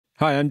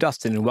Hi, I'm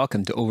Dustin and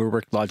welcome to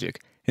Overworked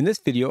Logic. In this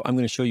video, I'm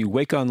going to show you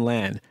Wake On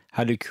LAN,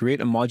 how to create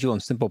a module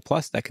in SIMPL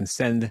Plus that can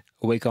send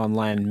a Wake On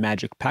LAN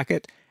magic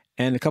packet,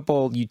 and a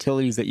couple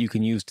utilities that you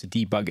can use to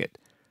debug it.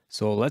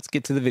 So let's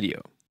get to the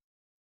video.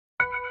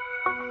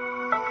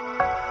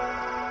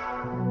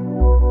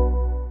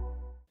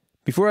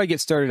 Before I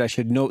get started, I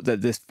should note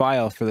that this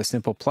file for the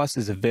SIMPL Plus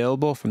is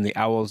available from the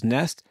Owl's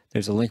Nest.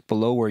 There's a link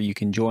below where you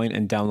can join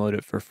and download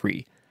it for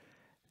free.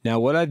 Now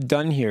what I've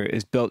done here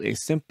is built a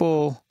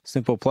simple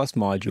SIMPL Plus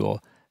module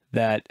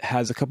that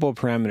has a couple of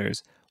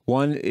parameters.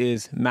 One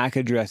is MAC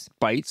address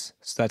bytes,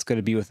 so that's going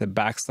to be with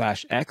a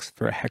 \x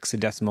for a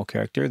hexadecimal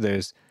character.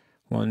 There's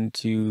 1,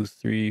 2,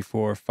 3,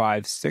 4,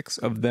 5, 6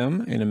 of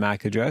them in a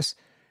MAC address.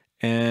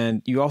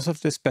 And you also have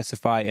to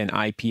specify an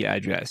IP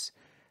address.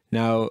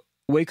 Now,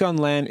 Wake On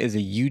LAN is a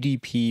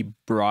UDP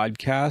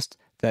broadcast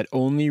that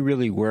only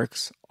really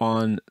works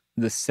on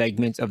the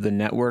segment of the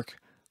network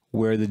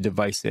where the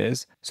device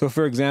is. So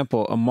for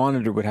example, a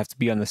monitor would have to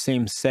be on the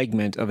same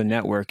segment of a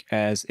network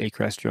as a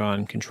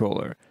Crestron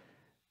controller.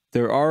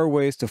 There are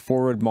ways to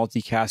forward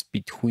multicast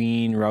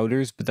between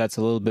routers, but that's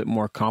a little bit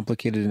more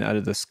complicated and out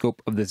of the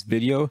scope of this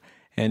video.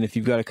 And if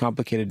you've got a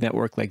complicated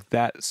network like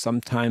that,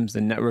 sometimes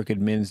the network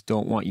admins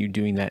don't want you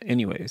doing that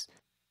anyways.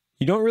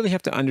 You don't really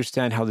have to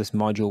understand how this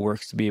module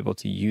works to be able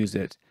to use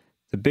it.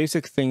 The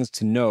basic things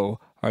to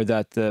know are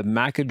that the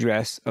MAC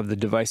address of the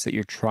device that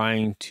you're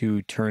trying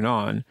to turn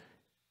on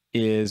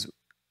is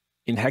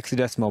in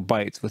hexadecimal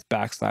bytes with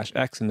 \x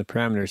in the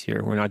parameters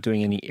here. We're not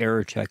doing any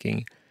error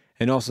checking.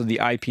 And also the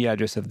IP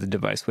address of the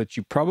device, which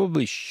you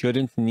probably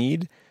shouldn't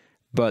need,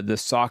 but the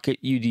socket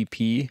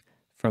UDP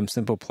from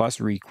SIMPL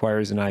Plus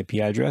requires an IP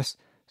address,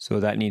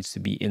 so that needs to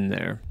be in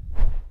there.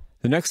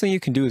 The next thing you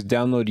can do is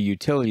download a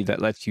utility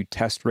that lets you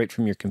test right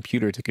from your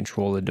computer to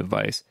control the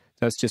device.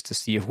 That's just to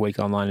see if Wake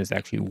On LAN is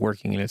actually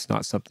working and it's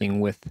not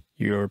something with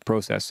your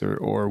processor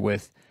or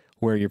with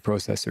where your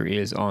processor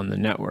is on the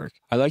network.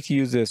 I like to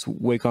use this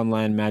Wake On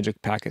LAN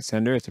Magic Packet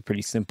Sender. It's a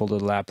pretty simple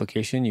little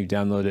application. You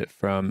download it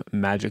from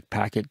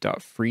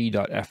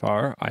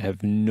magicpacket.free.fr. I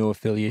have no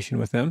affiliation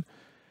with them.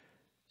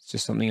 It's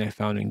just something I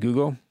found in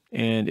Google.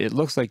 And it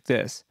looks like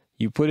this.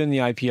 You put in the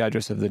IP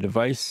address of the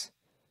device,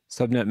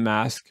 subnet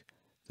mask.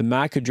 The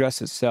MAC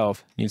address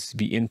itself needs to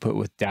be input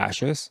with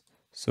dashes.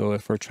 So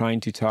if we're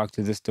trying to talk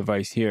to this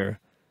device here,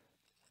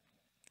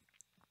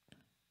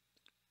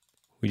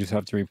 we just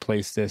have to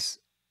replace this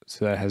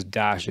so that it has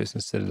dashes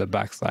instead of the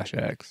 \x.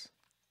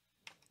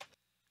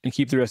 And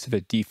keep the rest of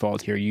it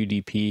default here,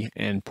 UDP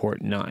and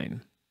port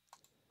 9.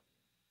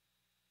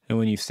 And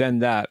when you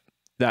send that,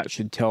 that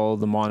should tell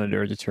the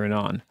monitor to turn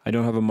on. I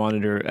don't have a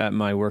monitor at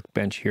my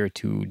workbench here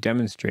to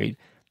demonstrate,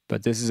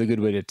 but this is a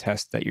good way to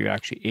test that you're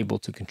actually able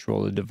to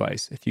control the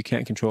device. If you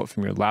can't control it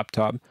from your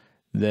laptop,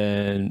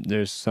 then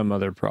there's some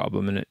other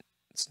problem and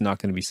it's not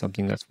going to be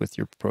something that's with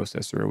your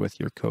processor or with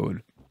your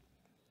code.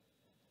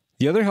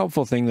 The other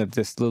helpful thing that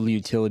this little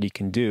utility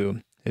can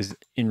do is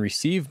in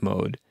receive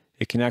mode,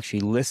 it can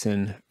actually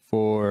listen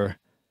for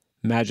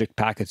magic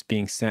packets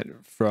being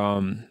sent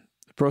from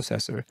the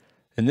processor.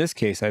 In this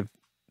case, I've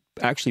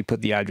actually put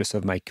the address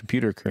of my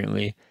computer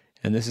currently,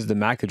 and this is the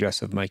MAC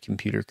address of my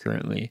computer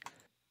currently.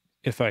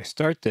 If I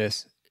start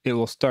this, it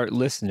will start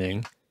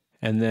listening,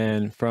 and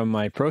then from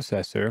my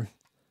processor,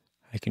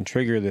 I can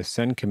trigger the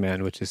send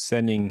command, which is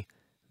sending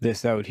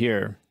this out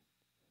here.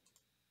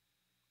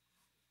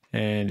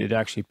 And it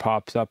actually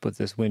pops up with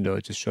this window.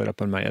 It just showed up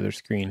on my other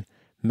screen.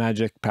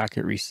 Magic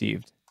packet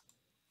received.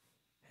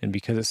 And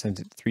because it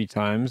sent it 3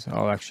 times,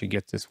 I'll actually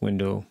get this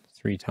window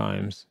 3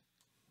 times.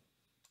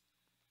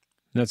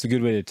 And that's a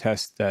good way to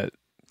test that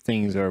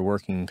things are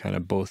working kind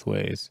of both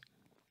ways.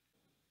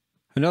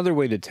 Another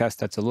way to test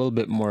that's a little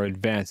bit more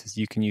advanced is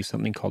you can use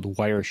something called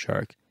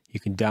Wireshark. You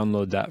can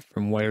download that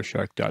from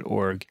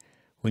wireshark.org.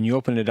 When you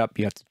open it up,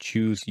 you have to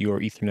choose your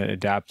Ethernet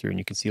adapter, and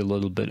you can see a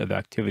little bit of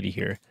activity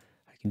here.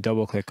 I can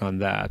double click on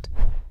that.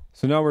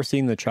 So now we're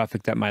seeing the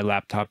traffic that my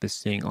laptop is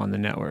seeing on the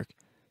network.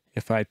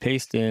 If I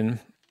paste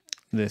in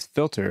this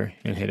filter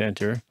and hit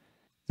enter,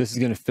 this is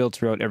going to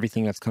filter out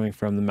everything that's coming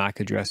from the MAC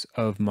address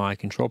of my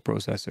control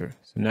processor.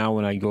 So now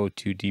when I go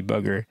to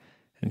debugger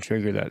and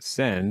trigger that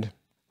send,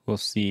 we'll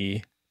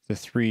see the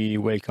 3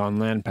 Wake On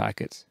LAN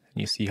packets.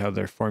 And you see how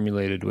they're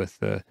formulated with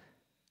the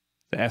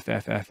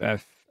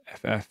FFFF,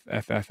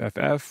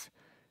 FFFFFF,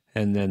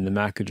 and then the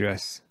MAC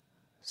address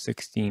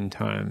 16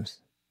 times.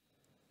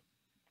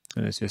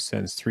 And it just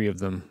sends 3 of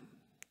them,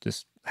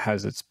 just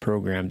has it's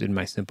programmed in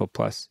my SIMPL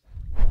Plus.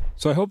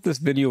 So I hope this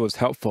video was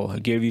helpful.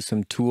 It gave you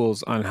some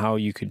tools on how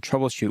you could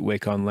troubleshoot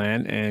Wake On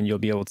LAN, and you'll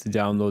be able to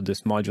download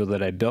this module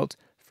that I built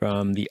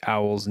from the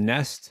Owl's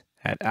Nest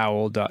at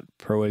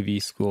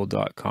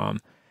owl.proavschool.com.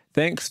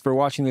 Thanks for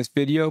watching this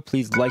video.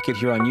 Please like it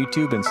here on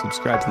YouTube and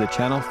subscribe to the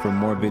channel for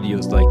more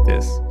videos like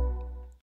this.